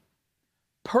peace?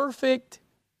 Perfect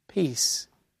peace.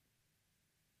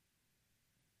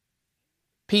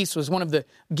 Peace was one of the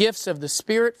gifts of the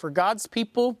Spirit for God's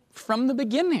people from the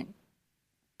beginning.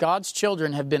 God's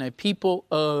children have been a people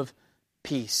of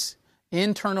peace,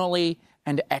 internally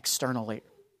and externally.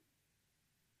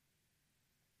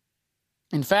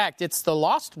 In fact, it's the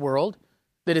lost world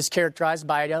that is characterized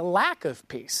by a lack of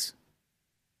peace.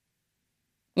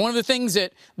 One of the things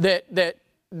that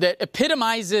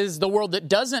epitomizes the world that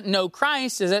doesn't know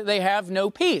Christ is that they have no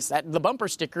peace. The bumper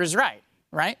sticker is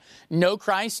right? No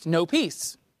Christ, no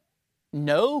peace.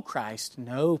 No Christ,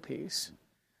 no peace.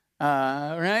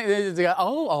 Right?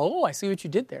 Oh, I see what you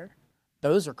did there.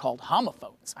 Those are called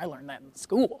homophones. I learned that in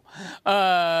school.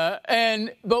 But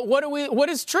what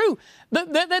is true?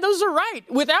 Those are right.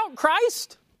 Without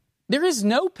Christ, there is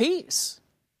no peace.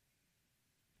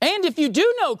 And if you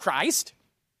do know Christ,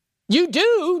 you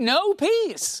do know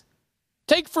peace.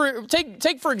 Take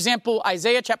for example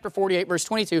Isaiah chapter 48 verse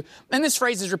 22. And this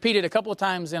phrase is repeated a couple of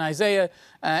times in Isaiah,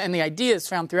 and the idea is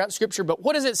found throughout Scripture. But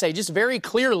what does it say? Just very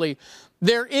clearly,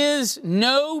 there is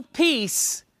no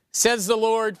peace, says the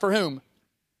Lord, for whom?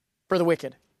 For the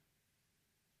wicked.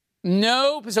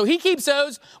 No. So He keeps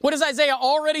those. What has Isaiah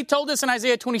already told us in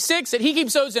Isaiah 26? That He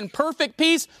keeps those in perfect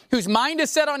peace, whose mind is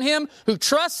set on Him, who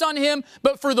trusts on Him.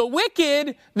 But for the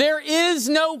wicked, there is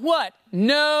no what?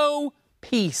 No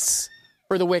peace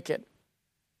for the wicked.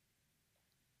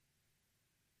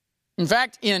 In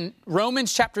fact, in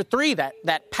Romans chapter 3,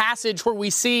 that passage where we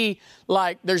see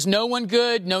like there's no one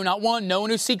good, no, not one, no one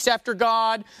who seeks after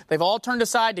God. They've all turned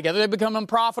aside. Together they become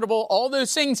unprofitable. All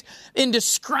those things. In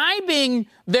describing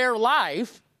their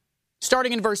life,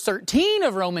 starting in verse 13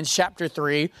 of Romans chapter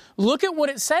 3, look at what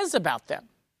it says about them.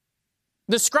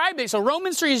 So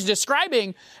Romans 3 is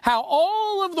describing how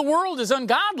all of the world is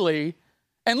ungodly.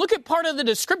 And look at part of the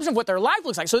description of what their life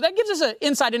looks like. So that gives us an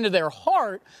insight into their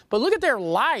heart. But look at their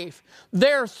life.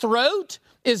 Their throat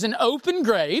is an open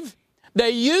grave. They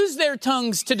use their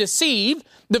tongues to deceive.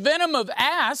 The venom of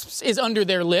asps is under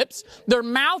their lips. Their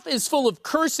mouth is full of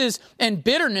curses and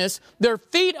bitterness. Their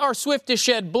feet are swift to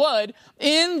shed blood.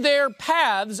 In their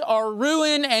paths are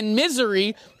ruin and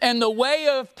misery, and the way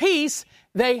of peace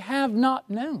they have not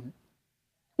known.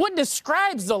 What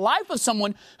describes the life of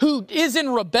someone who is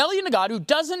in rebellion to God, who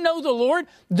doesn't know the Lord?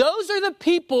 Those are the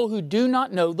people who do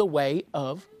not know the way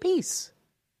of peace.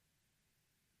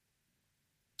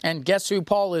 And guess who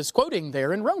Paul is quoting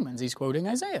there in Romans? He's quoting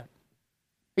Isaiah.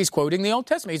 He's quoting the Old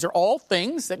Testament. These are all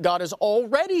things that God has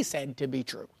already said to be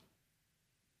true.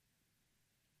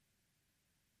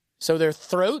 So their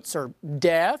throats are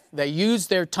deaf. They use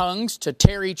their tongues to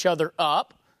tear each other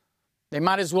up. They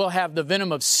might as well have the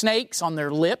venom of snakes on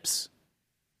their lips.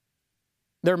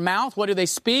 Their mouth, what do they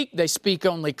speak? They speak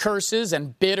only curses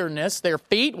and bitterness. Their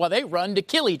feet, well, they run to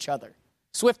kill each other,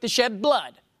 swift to shed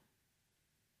blood.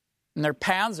 And their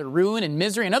paths are ruin and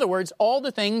misery. In other words, all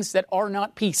the things that are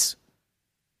not peace.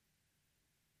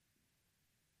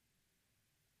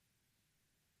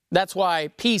 That's why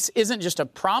peace isn't just a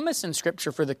promise in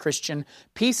Scripture for the Christian.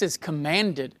 Peace is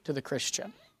commanded to the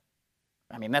Christian.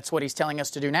 I mean, that's what he's telling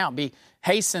us to do now.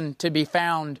 Hasten to be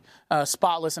found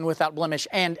spotless and without blemish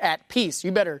and at peace.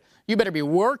 You better be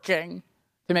working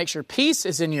to make sure peace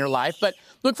is in your life. But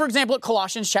look, for example, at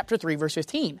Colossians chapter 3, verse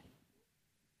 15.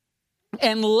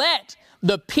 And let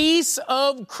the peace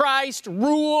of Christ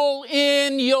rule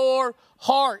in your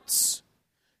hearts.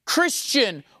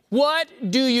 Christian, what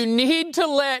do you need to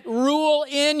let rule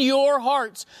in your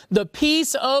hearts? The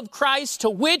peace of Christ, to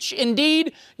which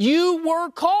indeed you were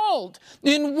called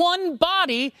in one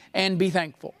body, and be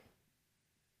thankful.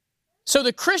 So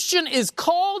the Christian is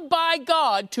called by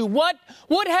God to what?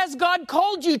 What has God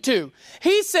called you to?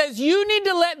 He says you need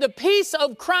to let the peace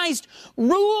of Christ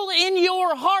rule in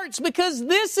your hearts, because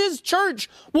this is, church,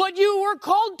 what you were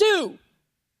called to.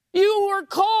 You were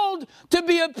called to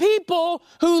be a people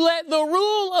who let the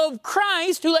rule of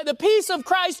Christ, who let the peace of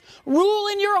Christ rule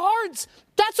in your hearts.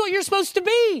 That's what you're supposed to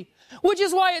be. Which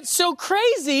is why it's so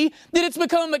crazy that it's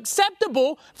become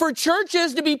acceptable for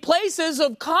churches to be places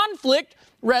of conflict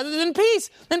rather than peace.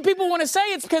 And people want to say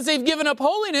it's because they've given up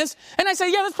holiness. And I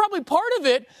say, yeah, that's probably part of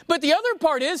it. But the other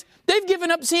part is they've given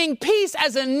up seeing peace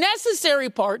as a necessary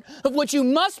part of what you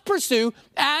must pursue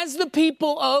as the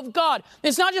people of God.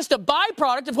 It's not just a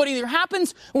byproduct of what either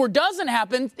happens or doesn't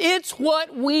happen. It's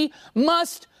what we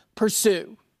must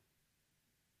pursue.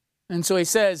 And so he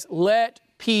says, let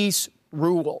peace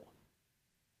rule.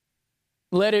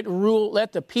 Let it rule.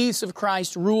 Let the peace of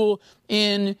Christ rule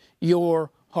in your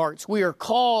hearts. We are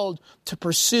called to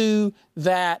pursue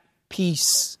that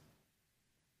peace.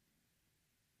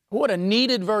 What a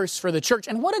needed verse for the church,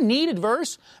 and what a needed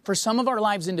verse for some of our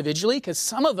lives individually, because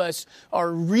some of us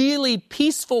are really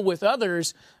peaceful with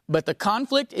others, but the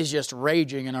conflict is just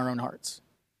raging in our own hearts.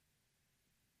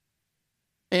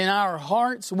 In our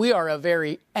hearts, we are a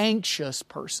very anxious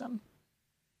person.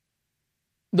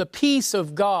 The peace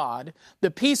of God, the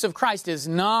peace of Christ is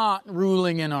not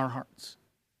ruling in our hearts.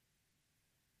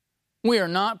 We are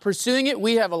not pursuing it.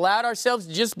 We have allowed ourselves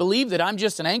to just believe that I'm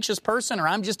just an anxious person, or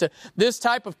I'm just this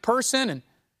type of person. And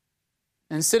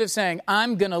instead of saying,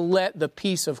 I'm going to let the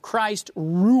peace of Christ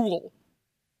rule.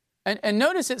 And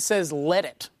notice it says, let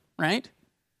it, right?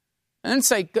 And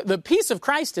say, the peace of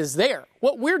Christ is there.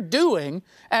 What we're doing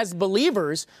as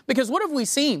believers, because what have we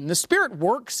seen? The Spirit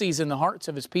works these in the hearts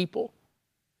of His people.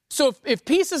 So if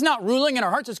peace is not ruling in our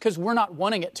hearts, it's because we're not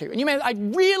wanting it to. And you may, I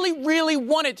really, really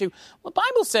want it to. Well, the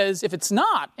Bible says if it's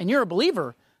not, and you're a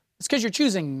believer, it's because you're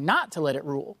choosing not to let it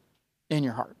rule in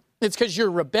your heart. It's because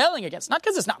you're rebelling against it. Not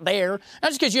because it's not there. Not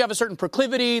just because you have a certain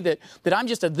proclivity that I'm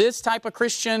just this type of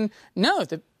Christian. No, if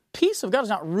the peace of God is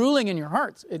not ruling in your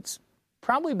hearts, it's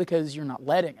probably because you're not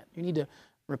letting it. You need to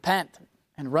repent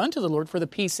and run to the Lord for the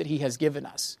peace that He has given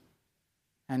us.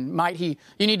 And you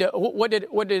need to, what did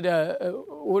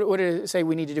it say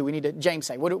we need to do? We need to, James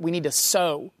say, we need to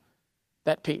sow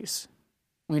that peace.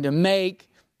 We need to make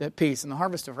that peace, and the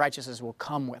harvest of righteousness will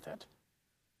come with it.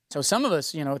 So some of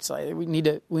us, it's like we need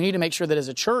to make sure that as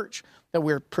a church that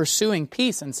we're pursuing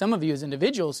peace, and some of you as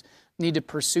individuals need to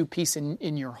pursue peace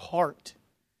in your heart.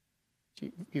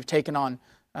 You've taken on,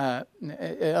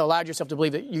 allowed yourself to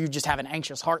believe that you just have an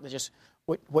anxious heart that just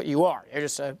what you are.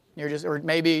 You're just, or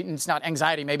maybe it's not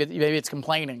anxiety. Maybe it's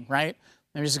complaining, right?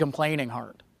 You're just a complaining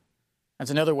heart.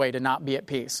 That's another way to not be at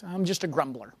peace. I'm just a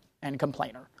grumbler and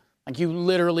complainer. Like you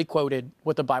literally quoted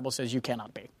what the Bible says you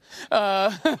cannot be.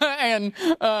 And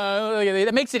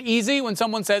it makes it easy when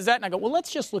someone says that. And I go, well,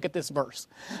 let's just look at this verse.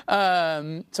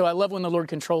 So I love when the Lord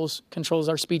controls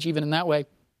our speech even in that way.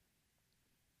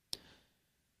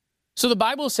 So the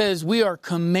Bible says we are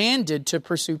commanded to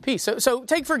pursue peace. So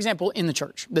take, for example, in the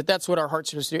church, that's what our hearts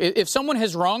are supposed to do. If someone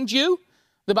has wronged you,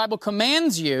 the Bible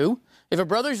commands you, if a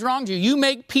brother's wronged you, you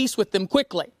make peace with them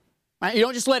quickly. Right? You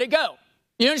don't just let it go.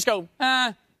 You don't just go,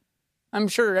 I'm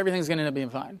sure everything's going to end up being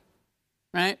fine.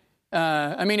 Right?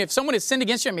 If someone has sinned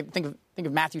against you, think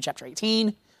of Matthew chapter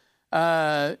 18.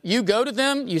 You go to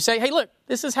them, you say, hey, look,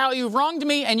 this is how you've wronged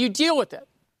me, and you deal with it.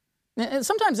 And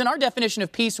sometimes in our definition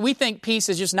of peace, we think peace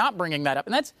is just not bringing that up.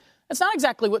 And that's not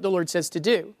exactly what the Lord says to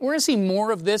do. We're going to see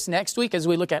more of this next week as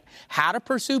we look at how to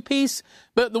pursue peace.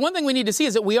 But the one thing we need to see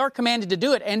is that we are commanded to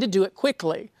do it and to do it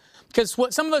quickly. Because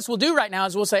what some of us will do right now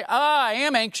is we'll say, I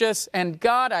am anxious, and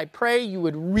God, I pray you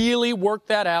would really work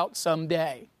that out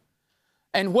someday.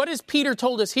 And what has Peter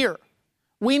told us here?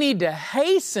 We need to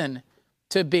hasten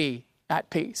to be at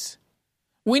peace.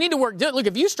 We need to work. Look,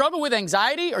 if you struggle with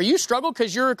anxiety, or you struggle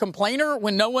because you're a complainer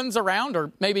when no one's around,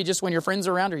 or maybe just when your friends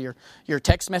are around, or your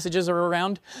text messages are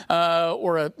around,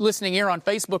 or a listening ear on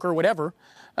Facebook or whatever,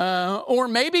 or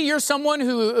maybe you're someone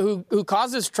who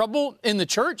causes trouble in the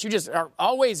church. You just are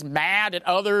always mad at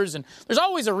others, and there's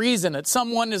always a reason that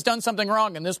someone has done something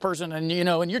wrong in this person, and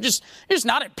and you're just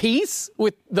not at peace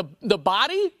with the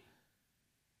body.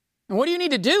 And what you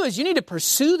need to do is you need to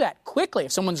pursue that quickly.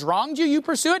 If someone's wronged you, you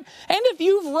pursue it. And if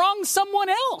you've wronged someone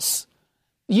else,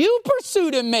 you pursue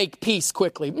to make peace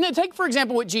quickly. Now, take, for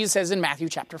example, what Jesus says in Matthew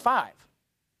chapter 5.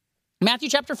 Matthew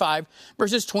chapter 5,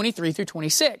 verses 23 through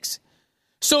 26.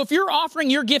 So if you're offering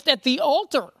your gift at the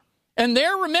altar, and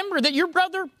there remember that your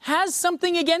brother has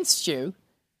something against you,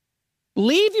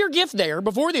 leave your gift there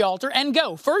before the altar and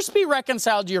go. First be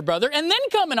reconciled to your brother, and then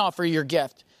come and offer your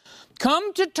gift.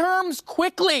 Come to terms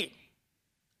quickly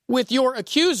with your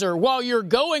accuser while you're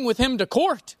going with him to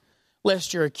court,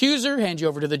 lest your accuser hand you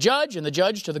over to the judge, and the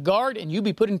judge to the guard, and you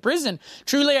be put in prison.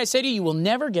 Truly, I say to you, you will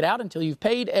never get out until you've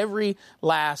paid every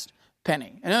last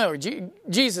penny. In other words,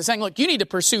 Jesus is saying, look, you need to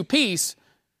pursue peace,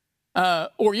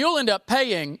 or you'll end up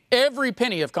paying every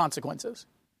penny of consequences.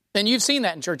 And you've seen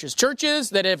that in churches.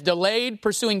 Churches that have delayed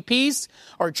pursuing peace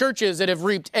are churches that have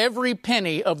reaped every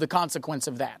penny of the consequence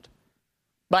of that.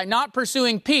 By not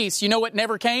pursuing peace, you know what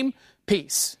never came?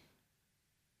 Peace.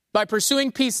 By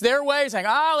pursuing peace their way, saying,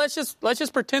 let's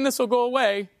just pretend this will go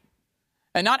away,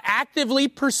 and not actively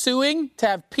pursuing to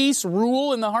have peace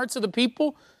rule in the hearts of the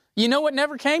people, you know what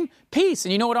never came? Peace.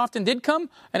 And you know what often did come?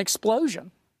 An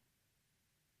explosion.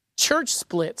 Church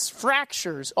splits,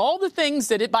 fractures, all the things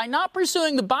that by not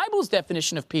pursuing the Bible's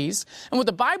definition of peace, and what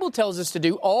the Bible tells us to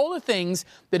do, all the things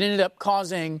that ended up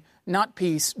causing not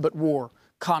peace, but war,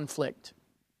 conflict.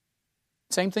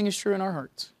 Same thing is true in our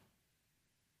hearts.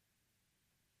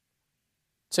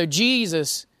 So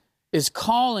Jesus is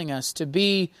calling us to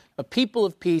be a people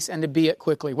of peace and to be it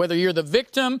quickly. Whether you're the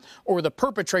victim or the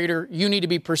perpetrator, you need to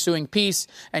be pursuing peace,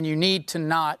 and you need to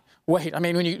not wait. I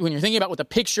mean, when you're thinking about what the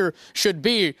picture should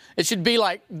be, it should be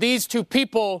like these two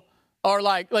people are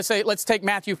like, let's take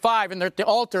Matthew 5, and they're at the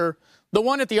altar. The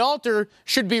one at the altar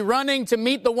should be running to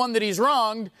meet the one that he's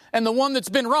wronged, and the one that's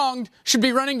been wronged should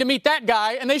be running to meet that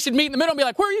guy, and they should meet in the middle and be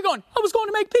like, where are you going? I was going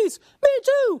to make peace. Me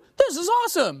too. This is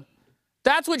awesome.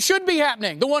 That's what should be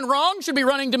happening. The one wronged should be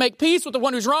running to make peace with the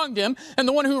one who's wronged him, and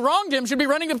the one who wronged him should be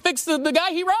running to fix the guy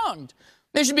he wronged.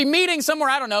 They should be meeting somewhere,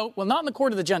 I don't know, well, not in the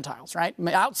court of the Gentiles, right?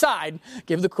 Outside,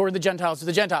 give the court of the Gentiles to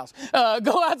the Gentiles.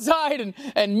 Go outside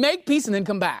and make peace and then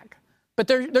come back. But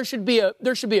there should be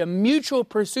a mutual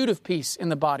pursuit of peace in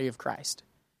the body of Christ,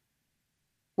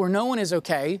 where no one is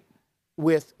okay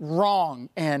with wrong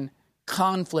and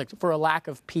conflict for a lack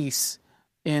of peace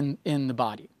in the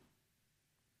body.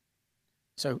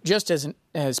 So just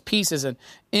as peace is an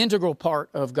integral part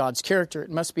of God's character,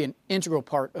 it must be an integral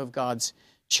part of God's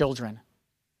children.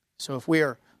 So if we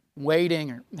are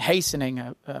waiting or hastening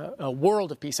a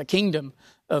world of peace, a kingdom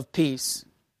of peace,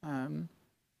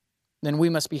 then we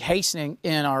must be hastening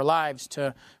in our lives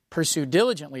to pursue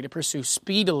diligently, to pursue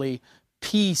speedily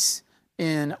peace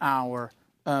in our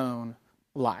own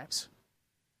lives.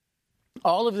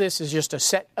 All of this is just to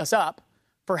set us up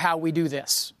for how we do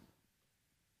this.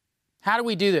 How do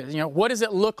we do this? What does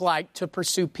it look like to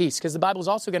pursue peace? Because the Bible is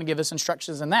also going to give us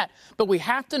instructions in that. But we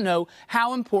have to know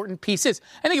how important peace is.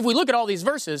 I think if we look at all these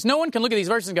verses, no one can look at these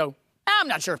verses and go, I'm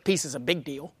not sure if peace is a big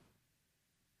deal.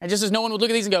 And just as no one would look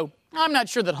at these and go, I'm not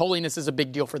sure that holiness is a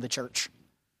big deal for the church.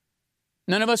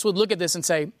 None of us would look at this and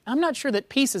say, I'm not sure that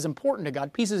peace is important to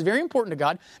God. Peace is very important to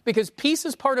God because peace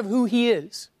is part of who He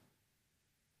is.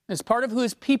 It's part of who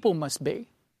His people must be.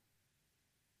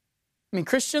 I mean,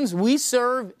 Christians, we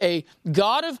serve a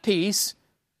God of peace.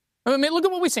 I mean, look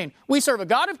at what we've seen. We serve a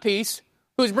God of peace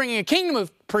who is bringing a kingdom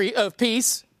of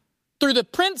peace through the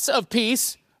Prince of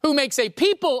Peace, who makes a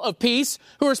people of peace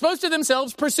who are supposed to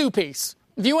themselves pursue peace.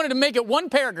 If you wanted to make it one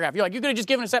paragraph, you could have just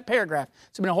given us that paragraph.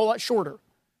 It's been a whole lot shorter.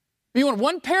 If you want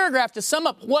one paragraph to sum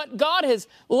up what God has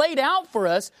laid out for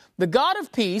us, the God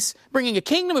of peace, bringing a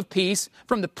kingdom of peace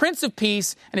from the Prince of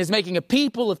Peace, and is making a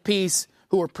people of peace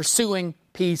who are pursuing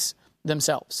peace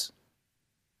themselves.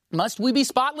 Must we be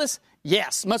spotless?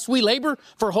 Yes. Must we labor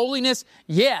for holiness?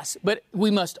 Yes. But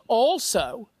we must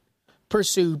also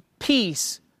pursue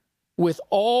peace with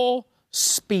all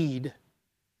speed.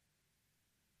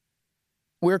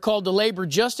 We're called to labor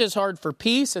just as hard for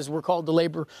peace as we're called to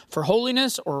labor for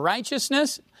holiness or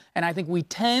righteousness. And I think we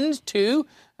tend to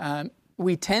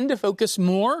focus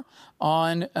more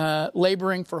on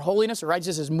laboring for holiness or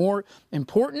righteousness is more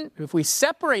important. If we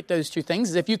separate those two things,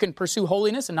 as if you can pursue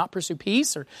holiness and not pursue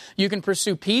peace, or you can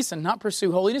pursue peace and not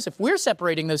pursue holiness, if we're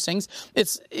separating those things,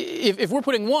 if we're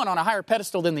putting one on a higher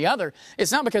pedestal than the other,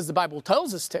 it's not because the Bible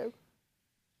tells us to.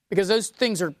 Because those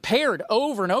things are paired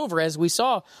over and over, as we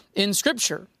saw in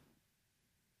Scripture.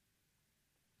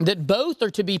 That both are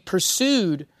to be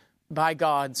pursued by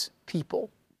God's people.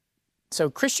 So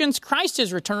Christians, Christ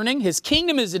is returning. His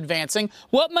kingdom is advancing.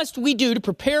 What must we do to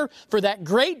prepare for that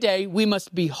great day? We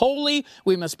must be holy.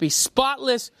 We must be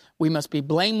spotless. We must be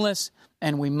blameless.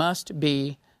 And we must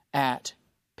be at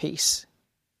peace.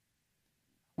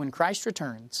 When Christ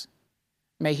returns,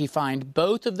 may he find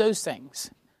both of those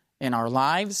things in our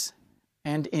lives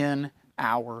and in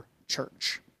our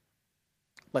church.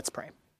 Let's pray.